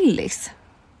 Kallis.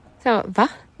 Så, va?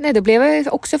 Nej, då blev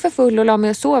jag också för full och la mig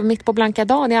och sov mitt på blanka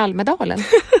dagen i Almedalen.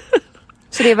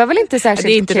 Så det var väl inte särskilt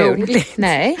det är inte kul. Roligt.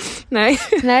 Nej.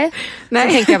 Så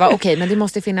tänkte jag okej, men det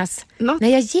måste finnas. När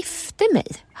jag gifte mig,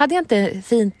 hade jag inte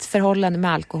fint förhållande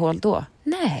med alkohol då?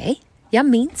 Nej, jag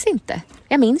minns inte.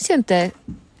 Jag minns ju inte.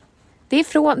 Det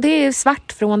är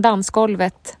svart från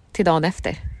dansgolvet till dagen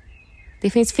efter. Det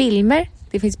finns filmer,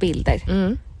 det finns bilder.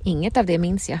 Inget av det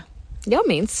minns jag. Jag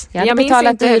minns. Jag hade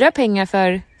betalat dyra pengar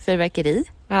för fyrverkeri.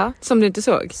 Ja, som du inte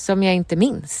såg. Som jag inte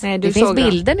minns. Nej, det finns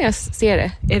bilder när jag ser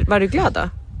det. Var du glad då?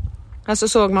 Alltså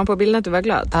såg man på bilden att du var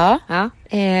glad? Ja.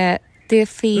 Det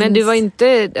finns... Men du var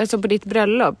inte, alltså på ditt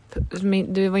bröllop,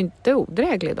 du var inte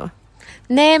odräglig då?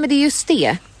 Nej, men det är just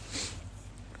det.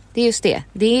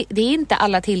 Det är inte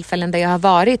alla tillfällen där jag har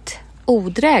varit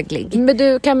odräglig. Men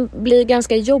du kan bli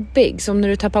ganska jobbig, som när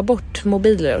du tappar bort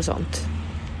mobiler och sånt.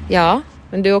 Ja.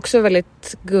 Men du är också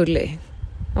väldigt gullig.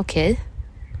 Okej.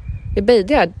 Det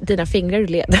böjde jag dina fingrar ur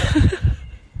led.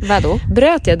 Vadå?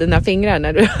 Bröt jag dina fingrar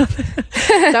när du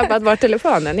tappat bort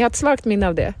telefonen? Jag har ett svagt minne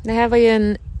av det. Det här var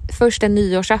ju först en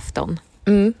nyårsafton.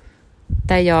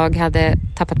 Där jag hade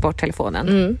tappat bort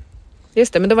telefonen.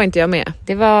 Just det, men då var inte jag med.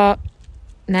 Det var...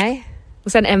 Nej.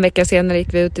 Och sen en vecka senare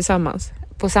gick vi ut tillsammans.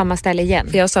 På samma ställe igen.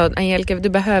 För jag sa, Angelica, du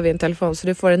behöver en telefon så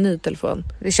du får en ny telefon.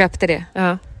 Du köpte det?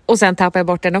 Ja. Och sen tappade jag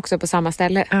bort den också på samma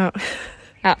ställe. Ja.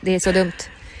 Ja, det är så dumt.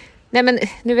 Nej, men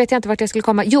nu vet jag inte vart jag skulle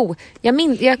komma. Jo,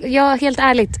 jag helt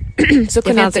ärligt så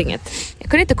kunde jag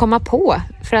kunde inte komma på.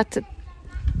 För att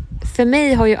för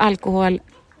mig har ju alkohol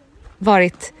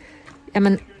varit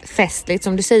festligt.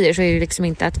 Som du säger så är det liksom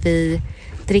inte att vi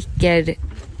dricker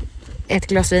ett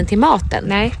glas vin till maten.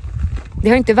 Nej. Det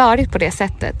har inte varit på det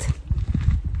sättet.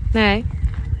 Nej.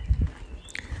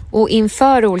 Och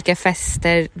inför olika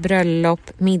fester, bröllop,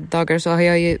 middagar så har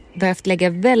jag ju behövt lägga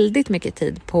väldigt mycket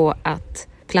tid på att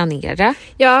planera.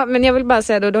 Ja, men jag vill bara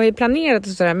säga då, du har ju planerat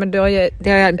och sådär, men det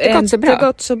har inte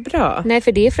gått så bra. Nej,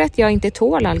 för det är för att jag inte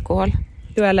tål alkohol.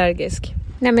 Du är allergisk.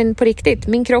 Nej, men på riktigt,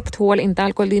 min kropp tål inte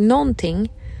alkohol. Det är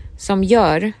någonting som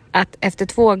gör att efter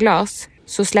 2 glas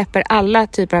så släpper alla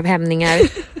typer av hämningar.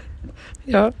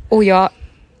 Ja. Och jag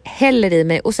häller i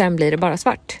mig och sen blir det bara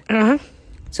svart.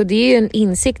 Så det är ju en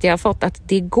insikt jag har fått att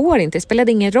det går inte. Det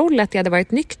spelade ingen roll att jag hade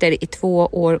varit nykter i 2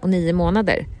 år och 9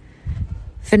 månader.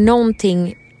 För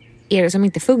någonting är det som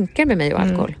inte funkar med mig och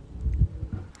alkohol.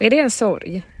 Är det en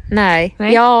sorg? Nej.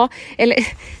 Ja, eller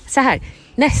så här.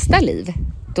 Nästa liv,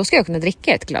 då ska jag kunna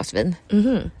dricka ett glas vin.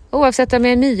 Oavsett om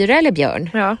jag är myra eller björn.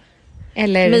 Ja.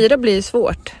 Eller... Myra blir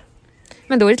svårt.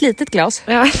 Men då är det ett litet glas.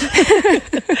 Ja.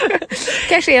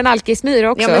 Kanske en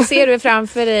alkismyra också. Ja, men ser du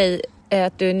framför dig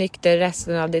att du är nykter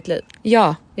resten av ditt liv?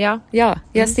 Ja.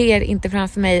 Jag ser inte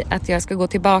framför mig att jag ska gå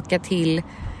tillbaka till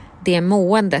det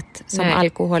måendet som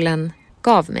alkoholen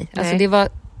gav mig. Alltså det var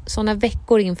såna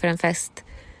veckor inför en fest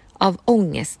av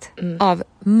ångest, av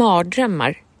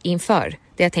mardrömmar inför.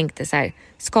 Det jag tänkte så här,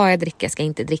 ska jag dricka, ska jag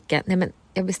inte dricka? Nej, men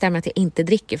jag bestämmer att jag inte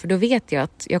dricker. För då vet jag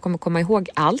att jag kommer komma ihåg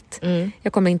allt.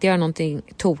 Jag kommer inte göra någonting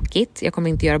tokigt. Jag kommer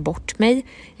inte göra bort mig.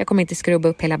 Jag kommer inte skrubba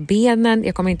upp hela benen.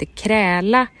 Jag kommer inte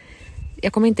kräla.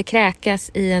 Jag kommer inte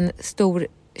kräkas i en stor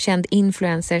känd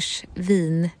influencers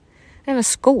vin. En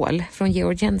skål från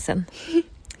Georg Jensen.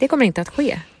 Det kommer inte att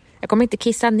ske. Jag kommer inte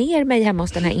kissa ner mig hemma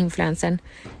hos den här influencern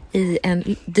i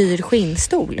en dyr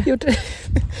skinnstol.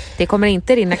 Det kommer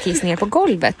inte rinna kiss ner på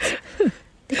golvet.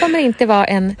 Det kommer inte vara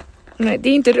en Nej, det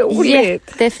är inte roligt.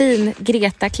 Jättefin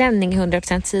Greta-klänning i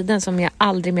 100% siden som jag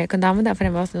aldrig mer kunde använda för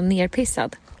den var så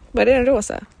nerpissad. Var det en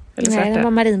rosa? Eller svarta? Nej, den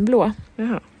var marinblå.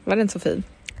 Jaha, var den så fin?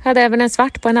 Jag hade även en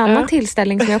svart på en annan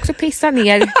tillställning som jag också pissar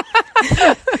ner.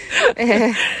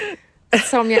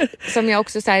 Som jag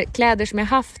också så här, kläder som jag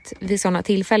haft vid sådana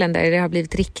tillfällen där det har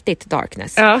blivit riktigt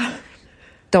darkness. Ja.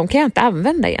 De kan jag inte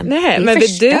använda igen. Nej, men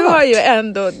du har ju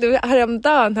ändå...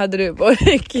 Häromdagen hade du på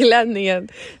klänningen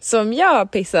som jag har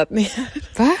pissat ner.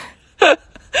 Va?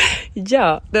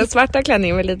 Ja, den svarta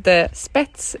klänningen med lite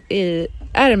spets i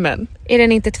ärmen. Är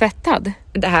den inte tvättad?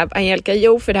 Det här, Angelica,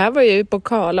 jo, för det här var ju på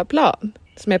Karlaplan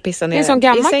som jag pissade ner en sån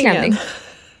gammal klänning.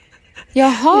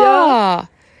 Jaha! Ja.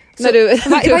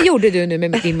 Vad gjorde du nu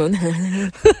med din mun?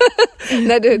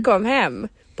 När du kom hem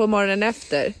på morgonen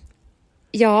efter.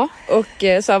 Ja.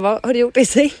 Och sa, vad har du gjort i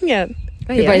sängen?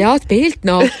 Jag har spilt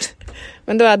något.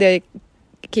 Men då hade jag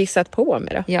kissat på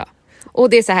mig då. Ja. Och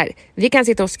det är så här, vi kan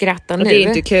sitta och skratta nu. Det är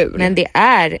inte kul. Men det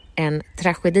är en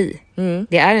tragedi.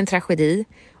 Det är en tragedi.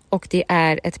 Och det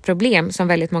är ett problem som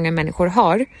väldigt många människor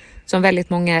har. Som väldigt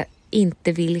många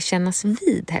inte vill kännas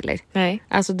vid heller. Nej.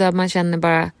 Alltså där man känner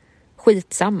bara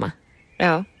skitsamma.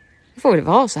 Ja. Det får väl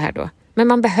vara så här då. Men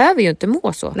man behöver ju inte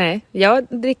må så. Nej, jag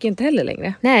dricker inte heller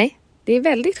längre. Nej. Det är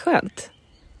väldigt skönt.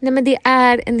 Nej, men det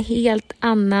är en helt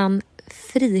annan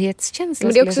frihetskänsla.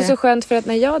 Men det är också så skönt för att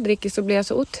när jag dricker så blir jag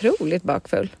så otroligt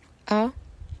bakfull. Ja.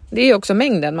 Det är ju också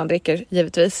mängden man dricker,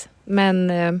 givetvis.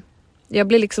 Men jag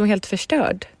blir liksom helt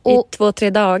förstörd. Och i 2-3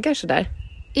 dagar sådär.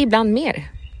 Ibland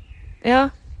mer. Ja.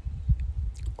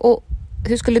 Och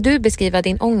hur skulle du beskriva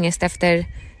din ångest efter...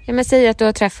 Ja, men säg att du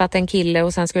har träffat en kille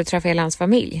och sen ska du träffa hela hans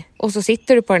familj. Och så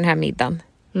sitter du på den här middagen.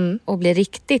 Och blir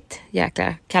riktigt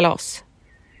jäkla kalas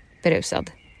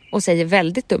berusad. Och säger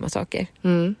väldigt dumma saker.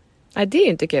 Nej, det är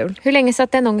ju inte kul. Hur länge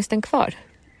satt den ångesten kvar?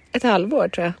 1 halvår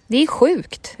tror jag. Det är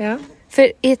sjukt. Ja.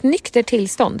 För i ett nykter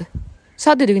tillstånd så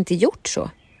hade du inte gjort så.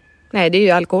 Nej, det är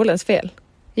ju alkoholens fel.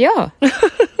 Ja.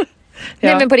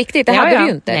 Nej, men på riktigt, det hade du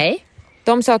ju inte. Nej.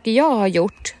 De saker jag har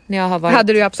gjort när jag har varit...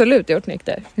 Hade du absolut gjort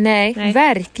nykter? Nej.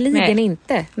 Verkligen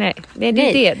inte. Nej, det är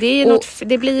det. Det, är något,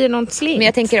 det blir ju något slingt. Men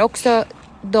jag tänker också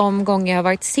de gånger jag har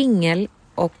varit singel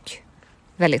och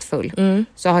väldigt full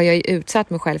så har jag ju utsatt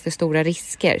mig själv för stora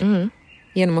risker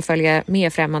genom att följa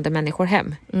med främmande människor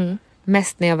hem.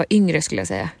 Mest när jag var yngre skulle jag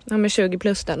säga. Ja, men 20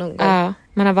 plus där någon gång. Ja,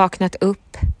 man har vaknat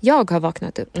upp. Jag har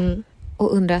vaknat upp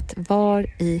och undrat var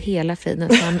i hela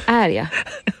fridens namn är jag?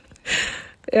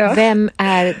 Ja. Vem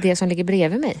är det som ligger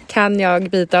bredvid mig? Kan jag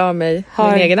bita av mig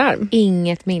min egen arm?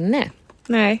 Inget minne.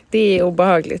 Nej, det är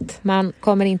obehagligt. Man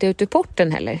kommer inte ut ur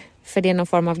porten heller. För det är någon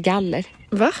form av galler.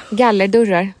 Va?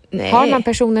 Gallerdörrar. Nej. Har man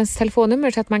personens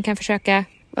telefonnummer så att man kan försöka...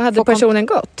 Vad hade personen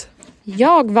gått?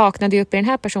 Jag vaknade upp i den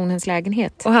här personens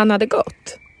lägenhet. Och han hade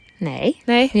gått?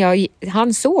 Nej.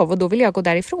 Han sov och då ville jag gå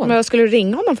därifrån. Men vad skulle du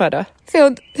ringa honom för då?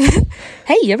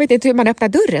 Hej, jag vet inte hur man öppnar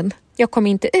dörren. Jag kom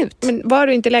inte ut. Men var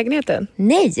du inte i lägenheten?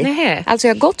 Nej. Nähe. Alltså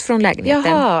jag har gått från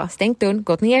lägenheten. Jaha. Stängt dörren,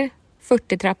 gått ner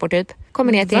 40 trappor typ.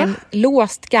 Kommer ner till en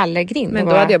låst gallergrind. Men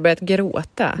då hade jag börjat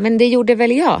gråta. Men det gjorde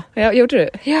väl jag? Ja, gjorde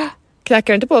du? Ja.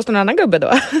 Knackade du inte på oss någon annan gubbe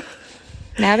då?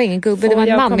 Nej, jag var ingen gubbe. Det var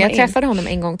en man. Men jag träffade honom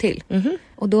en gång till.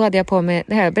 Och då hade jag på mig,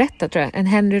 det här har jag berättat tror jag, en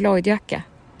Henry Lloyd-jacka.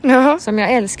 Jaha. Som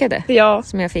jag älskade. Ja.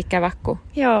 Som jag fick av Vacco.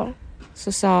 Ja.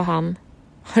 Så sa han,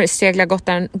 har du seglat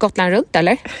Gotland runt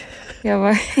eller? Jag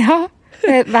var, ja.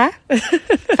 Va?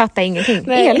 Fattar ingenting.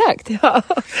 Nej. Elakt. Ja.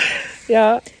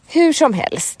 Ja. Hur som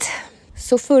helst.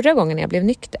 Så förra gången jag blev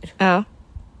nykter. Ja.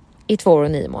 I 2 år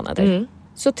och 9 månader.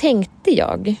 Så tänkte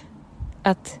jag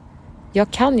att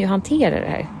jag kan ju hantera det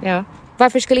här. Ja.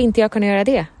 Varför skulle inte jag kunna göra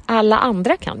det? Alla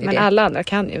andra kan ju det. Men alla andra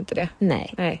kan ju inte det.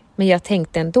 Nej. Men jag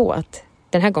tänkte ändå att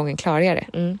den här gången klarar jag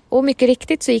det. Och mycket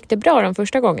riktigt så gick det bra de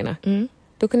första gångerna.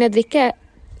 Då kunde jag dricka,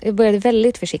 jag började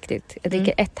väldigt försiktigt. Jag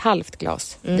dricker 1,5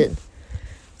 glas vin.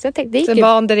 Sen tänkte, det sen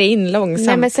vande det in långsamt.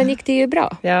 Nej, men sen gick det ju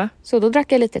bra. Ja. Så då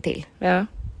drack jag lite till. Ja.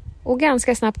 Och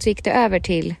ganska snabbt så gick det över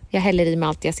till jag häller i mig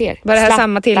allt jag ser. Var det här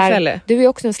samma tillfälle? Du är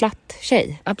också en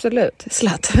slatt-tjej. Absolut.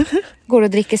 Slatt. går och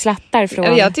dricker slattar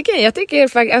från... Jag tycker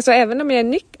faktiskt, alltså även om jag är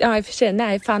nykter, ja i och för sig,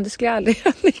 nej fan det skulle jag aldrig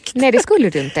göra nykter. Nej, det skulle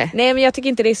du inte. Nej, men jag tycker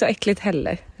inte det är så äckligt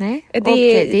heller. Nej,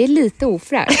 det är lite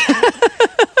ofräscht.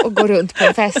 Och gå runt på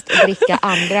en fest och dricka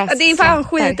andras. Ja, det är fan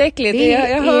skitäckligt,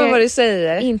 jag hör vad du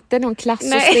säger. Inte någon klass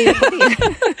och stil på det.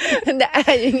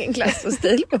 Det är ju ingen klass och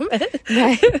stil på mig.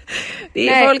 Nej. Det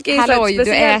är folk är halloj, så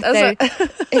speciellt. Du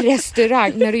äter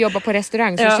restaurang. När du jobbar på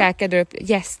restaurang så käkar du upp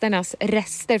gästernas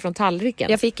rester från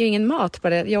tallriken. Jag fick ju ingen mat på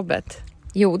det jobbet.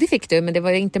 Jo, det fick du, men det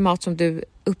var inte mat som du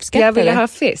uppskattade. Jag ville ha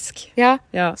fisk. Ja.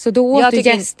 Så då åt du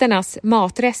gästernas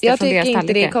matrester från deras tallrikar. Jag tycker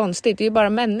inte det är konstigt, det är ju bara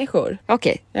människor.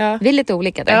 Okej, vi är lite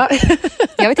olika där. Ja.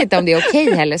 Jag vet inte om det är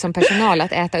okej heller som personal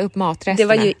att äta upp matresterna. Det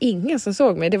var ju ingen som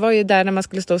såg mig. Det var ju där när man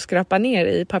skulle stå och skrapa ner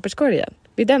i papperskorgen.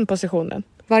 Vid den positionen.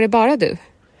 Var det bara du?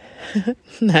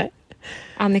 Nej.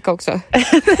 Annika också?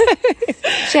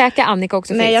 Käka Annika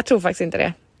också fisk? Nej, jag tror faktiskt inte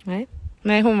det.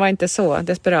 Nej, hon var inte så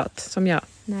desperat som jag.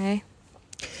 Nej,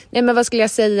 men vad skulle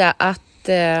jag säga att...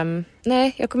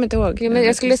 nej, jag kommer inte ihåg. Jo, men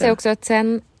jag skulle säga också att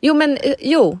sen...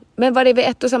 Men var det vid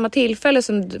ett och samma tillfälle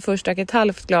som du först drack ett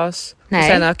halvt glas och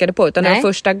sen ökade på? Utan det var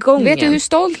första gången. Vet du hur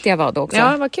stolt jag var då också?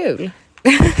 Ja, vad kul.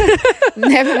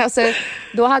 Nej, men alltså,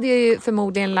 då hade jag ju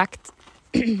förmodligen lagt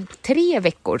 3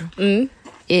 veckor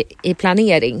i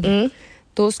planering.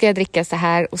 Då ska jag dricka så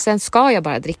här och sen ska jag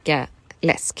bara dricka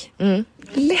läsk.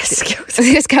 Läsk också?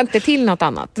 Jag ska inte till något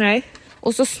annat. Nej.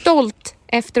 Och så stolt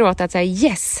efteråt att säga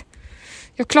yes,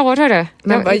 jag klarar det.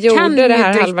 Men vad gjorde det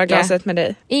här halva glaset med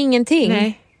dig?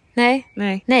 Ingenting. Nej,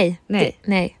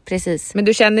 precis. Men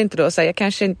du kände inte då så här, jag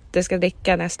kanske inte ska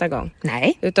dricka nästa gång?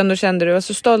 Nej. Utan då kände du var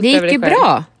så stolt över dig själv? Det gick ju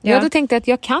bra. Ja. Jag då tänkte att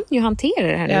jag kan ju hantera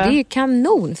det här nu. Det är ju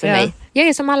kanon för mig. Jag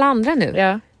är som alla andra nu.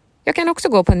 Ja. Jag kan också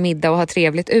gå på en middag och ha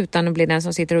trevligt utan att bli den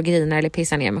som sitter och grinar eller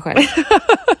pissar ner mig själv.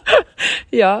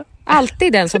 Ja.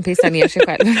 Alltid den som pissar ner sig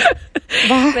själv.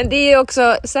 Va? Men det är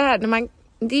också så här när man...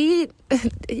 Det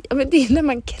är när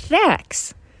man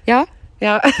kräks. Ja.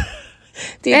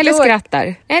 Eller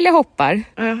skrattar. Eller hoppar.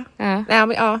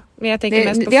 Men jag tänker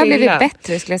mest på det har blivit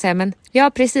bättre skulle jag säga. Men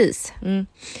ja, precis.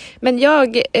 Men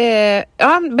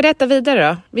berätta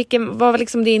vidare då. Vad var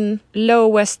liksom din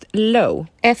lowest low?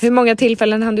 Hur många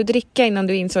tillfällen hann du dricka innan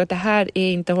du insåg att det här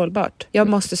är inte hållbart? Jag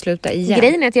måste sluta igen.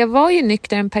 Grejen är att jag var ju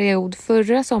nykter en period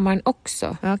förra sommaren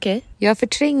också. Okej. Jag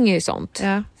förtränger ju sånt.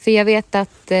 Ja. För jag vet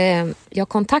att jag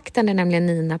kontaktade nämligen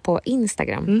Nina på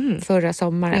Instagram förra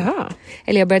sommaren. Jaha.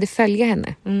 Eller jag började följa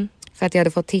henne. För att jag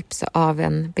hade fått tips av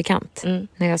en bekant.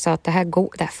 När jag sa att det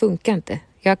här funkar inte.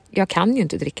 Jag kan ju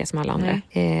inte dricka som alla andra.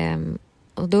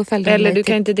 Och då följde eller du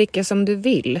kan inte dricka som du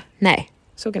vill. Nej,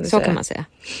 så kan man säga.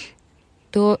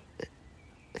 Då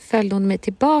följde hon mig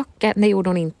tillbaka. Nej, gjorde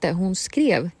hon inte. Hon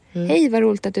skrev, hej vad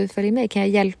roligt att du följer mig. Kan jag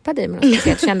hjälpa dig med något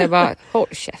speciellt? Jag kände bara, håll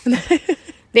käften.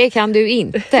 Det kan du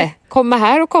inte. Komma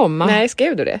här och komma. Nej,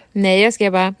 skrev du det? Nej, jag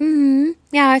skrev bara,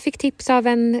 jag fick tips av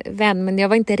en vän men jag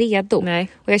var inte redo. Nej.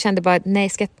 Och jag kände bara, nej.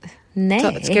 Ska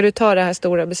du ta det här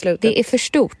stora beslutet? Det är för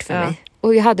stort för mig.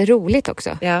 Och jag hade roligt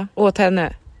också. Ja, åt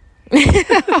henne.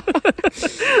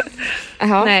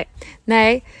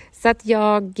 Nej, så att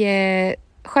jag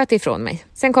sköt ifrån mig.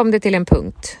 Sen kom det till en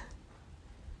punkt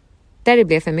där det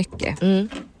blev för mycket.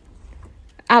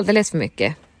 Alldeles för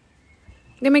mycket.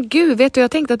 Nej men gud, vet du,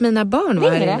 jag tänkte att mina barn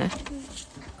var här inne.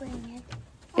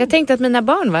 Jag tänkte att mina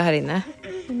barn var här inne.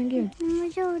 Men gud.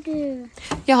 Vad gör du?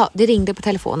 Jaha, det ringde på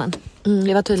telefonen.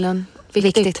 Det var tydligen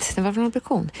viktigt. Det var från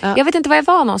operation. Ja. Jag vet inte var jag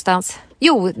var någonstans.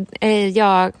 Jo,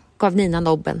 jag gav Nina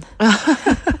nobben.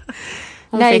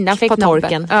 Nina fick på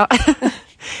torken. Ja.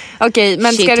 Okej,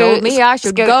 men She told me I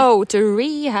should go to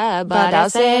rehab, but I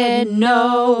said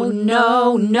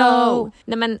no.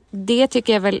 Nej, men det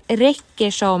tycker jag väl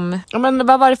räcker som... Ja, men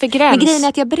vad var det för gräns? Men grejen är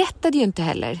att jag berättade ju inte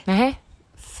heller. Nej.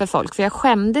 För folk, för jag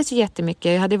skämdes ju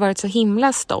jättemycket. Jag hade varit så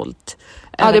himla stolt.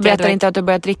 Ja, du berättade inte att du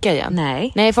börjat dricka igen?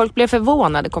 Nej. Nej, folk blev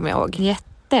förvånade, kommer jag ihåg.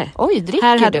 Jätte. Oj,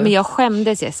 dricker du? Men jag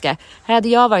skämdes, Jessica. Här hade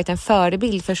jag varit en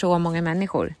förebild för så många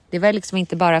människor. Det var liksom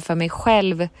inte bara för mig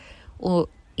själv och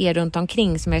er runt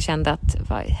omkring som jag kände att,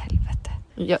 vad i helvete.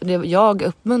 Jag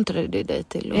uppmuntrade dig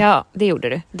till att ja, det gjorde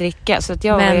du. Dricka. Så att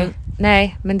jag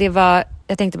men det var,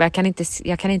 jag tänkte bara,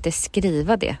 jag kan inte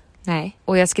skriva det. Nej.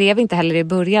 Och jag skrev inte heller i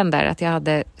början där att jag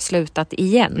hade slutat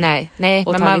igen. Nej.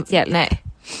 Och tagit hjälp. Nej.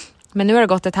 Men nu har det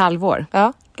gått ett halvår.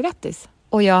 Ja, grattis.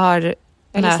 Och jag har...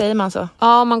 Eller säger man så?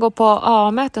 Ja, om man går på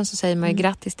A-möten så säger man ju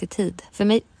grattis till tid. För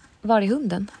mig, var är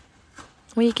hunden?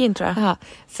 Hon gick in, tror jag. Ja,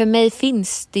 för mig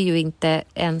finns det ju inte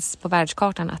ens på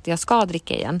världskartan att jag ska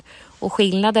dricka igen. Och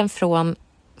skillnaden från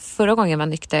förra gången jag var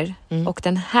nykter och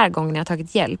den här gången jag har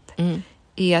tagit hjälp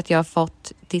är att jag har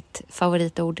fått ditt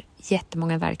favoritord,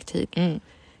 jättemånga verktyg.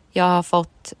 Jag har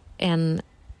fått en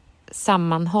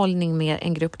sammanhållning med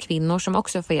en grupp kvinnor som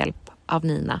också får hjälp av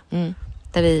Nina.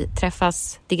 Där vi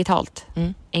träffas digitalt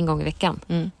en gång i veckan.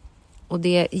 Och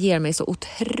det ger mig så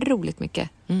otroligt mycket.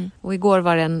 Och igår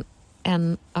var det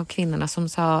en av kvinnorna som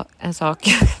sa en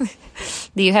sak.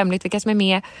 Det är ju hemligt vilka som är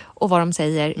med och vad de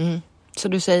säger. Så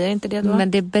du säger inte det då?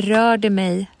 Men det berörde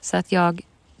mig så att jag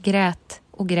grät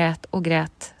och grät och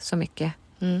grät så mycket.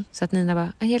 Så att Nina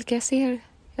bara, Angelica,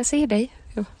 jag ser dig.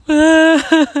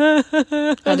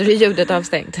 Hade du ljudet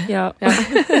avstängt? Ja.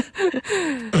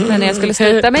 Men när jag skulle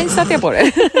sluta mig satte jag på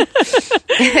det.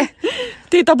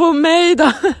 Titta på mig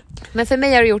då. Men för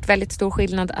mig har det gjort väldigt stor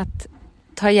skillnad att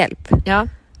ta hjälp. Ja.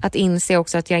 Att inse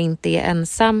också att jag inte är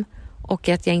ensam och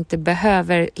att jag inte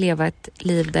behöver leva ett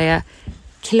liv där jag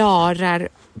klarar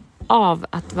av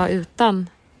att vara utan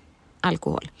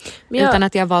alkohol. Utan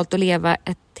att jag har valt att leva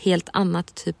ett helt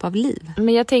annat typ av liv.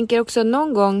 Men jag tänker också,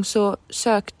 någon gång så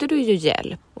sökte du ju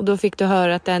hjälp. Och då fick du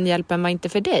höra att den hjälpen var inte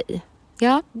för dig.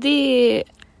 Ja.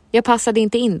 Jag passade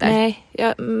inte in där. Nej,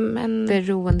 men...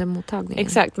 Beroendemottagningen.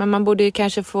 Exakt, men man borde ju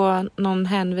kanske få någon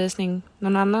hänvisning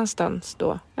någon annanstans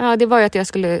då. Ja, det var ju att jag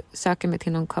skulle söka mig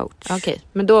till någon coach. Okej,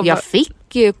 men då jag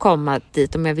fick ju komma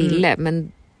dit om jag ville,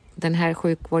 men den här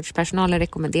sjukvårdspersonalen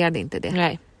rekommenderade inte det.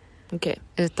 Nej, okej.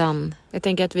 Utan... Jag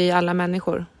tänker att vi är alla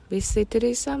människor. Vi sitter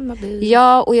i samma bil.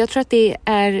 Ja, och jag tror att det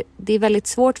är väldigt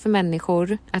svårt för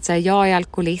människor att säga jag är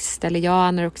alkoholist eller jag har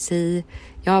anorexi,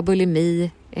 jag har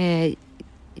bulimi,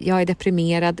 jag är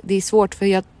deprimerad. Det är svårt för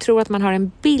jag tror att man har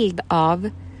en bild av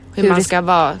hur man ska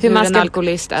vara, hur en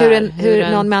alkoholist är.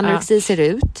 Hur någon med anorexi ser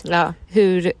ut. Ja.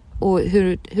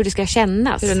 Hur det ska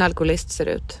kännas. Hur en alkoholist ser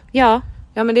ut. Ja.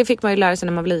 Ja, men det fick man ju lära sig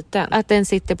när man var liten. Att den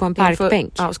sitter på en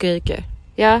parkbänk. Ja, och skriker.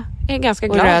 Ja. Är ganska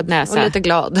glad. Och röd näsa. Och lite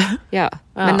glad. Ja.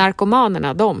 Men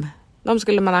narkomanerna, de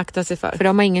skulle man akta sig för. För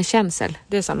de har ingen känsel.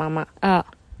 Det sa mamma. Ja.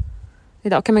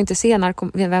 Idag kan man inte se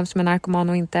vem som är narkoman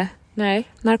och inte. Nej.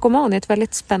 Narkoman är ett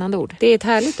väldigt spännande ord. Det är ett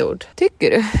härligt ord.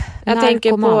 Tycker du? Jag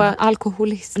tänker på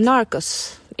alkoholist.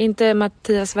 Narcos. Inte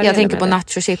Mattias Varela. Jag tänker på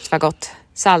nacho-chips, var gott.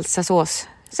 Salsasås.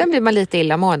 Sen blir man lite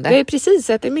illamående. Vi har precis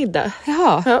ätit middag.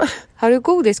 Jaha. Ja. Har du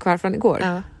godis kvar från igår?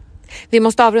 Ja. Vi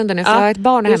måste avrunda nu för jag har ett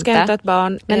barn att hämta. Du ska hämta ett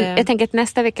barn. Men jag tänker att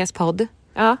nästa veckas podd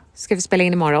ska vi spela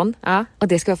in imorgon. Ja. Och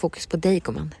det ska vara fokus på dig,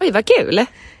 gumman. Oj, vad kul.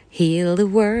 Heal the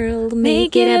world,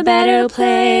 make it a better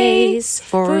place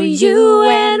for you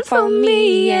and for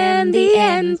me and the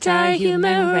entire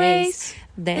human race.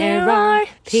 There are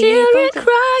children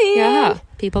crying. Jaha,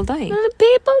 people dying.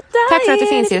 People dying. Tack för att du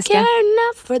finns, Jessica.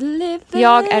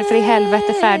 Jag är för i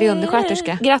helvete färdig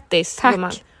undersköterska. Grattis, tack.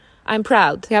 Gumman. I'm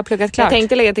proud. Jag har pluggat klart. Jag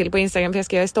tänkte lägga till på Instagram för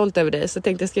jag är stolt över dig. Så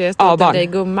tänkte jag skriva stolt över dig,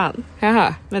 gumman.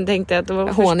 Jaha. Men tänkte att det var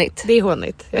hånigt. Det är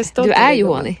hånigt. Jag är stolt du över är dig, ju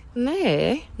gumman. hånig.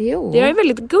 Nej. Jo. Jag är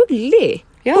väldigt gullig.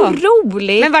 Ja. Och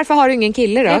rolig. Men varför har du ingen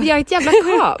kille då? Jag är ett jävla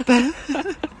kap.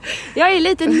 Jag är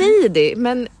lite needy.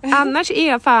 Men annars är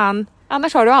jag fan...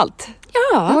 Annars har du allt.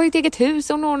 Ja. Du har ju ett eget hus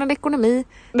och en ordnad ekonomi.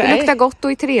 Du luktar gott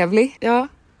och är trevlig. Ja.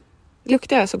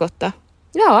 Luktar jag så gott då?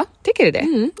 Ja. Tycker du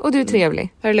det? Och du är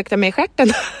trevlig. Har du luktat mig i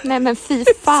stjärten? Nej men fy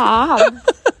fan.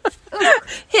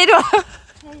 Hej då.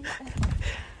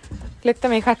 Lukta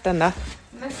mig i stjärten då.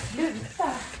 Men sluta.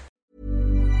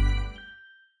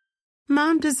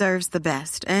 Mom deserves the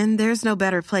best, and there's no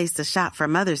better place to shop for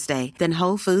Mother's Day than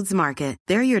Whole Foods Market.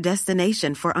 They're your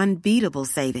destination for unbeatable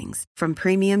savings, from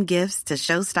premium gifts to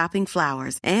show-stopping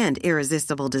flowers and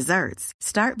irresistible desserts.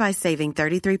 Start by saving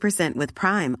 33% with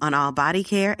Prime on all body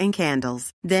care and candles.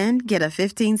 Then get a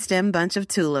 15-stem bunch of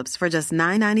tulips for just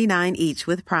 $9.99 each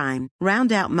with Prime.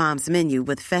 Round out Mom's menu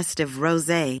with festive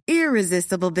rosé,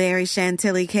 irresistible berry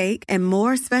chantilly cake, and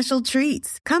more special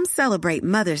treats. Come celebrate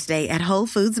Mother's Day at Whole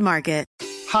Foods Market.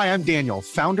 Hi, I'm Daniel,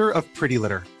 founder of Pretty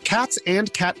Litter. Cats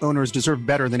and cat owners deserve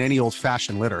better than any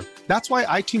old-fashioned litter. That's why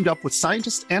I teamed up with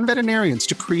scientists and veterinarians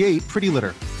to create Pretty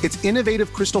Litter. Its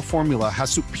innovative crystal formula has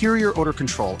superior odor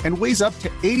control and weighs up to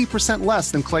 80%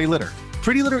 less than clay litter.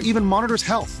 Pretty Litter even monitors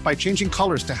health by changing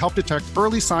colors to help detect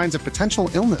early signs of potential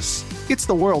illness. It's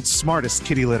the world's smartest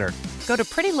kitty litter. Go to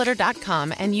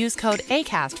prettylitter.com and use code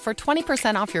ACAST for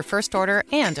 20% off your first order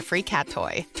and a free cat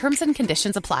toy. Terms and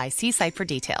conditions apply. See site for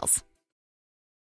details.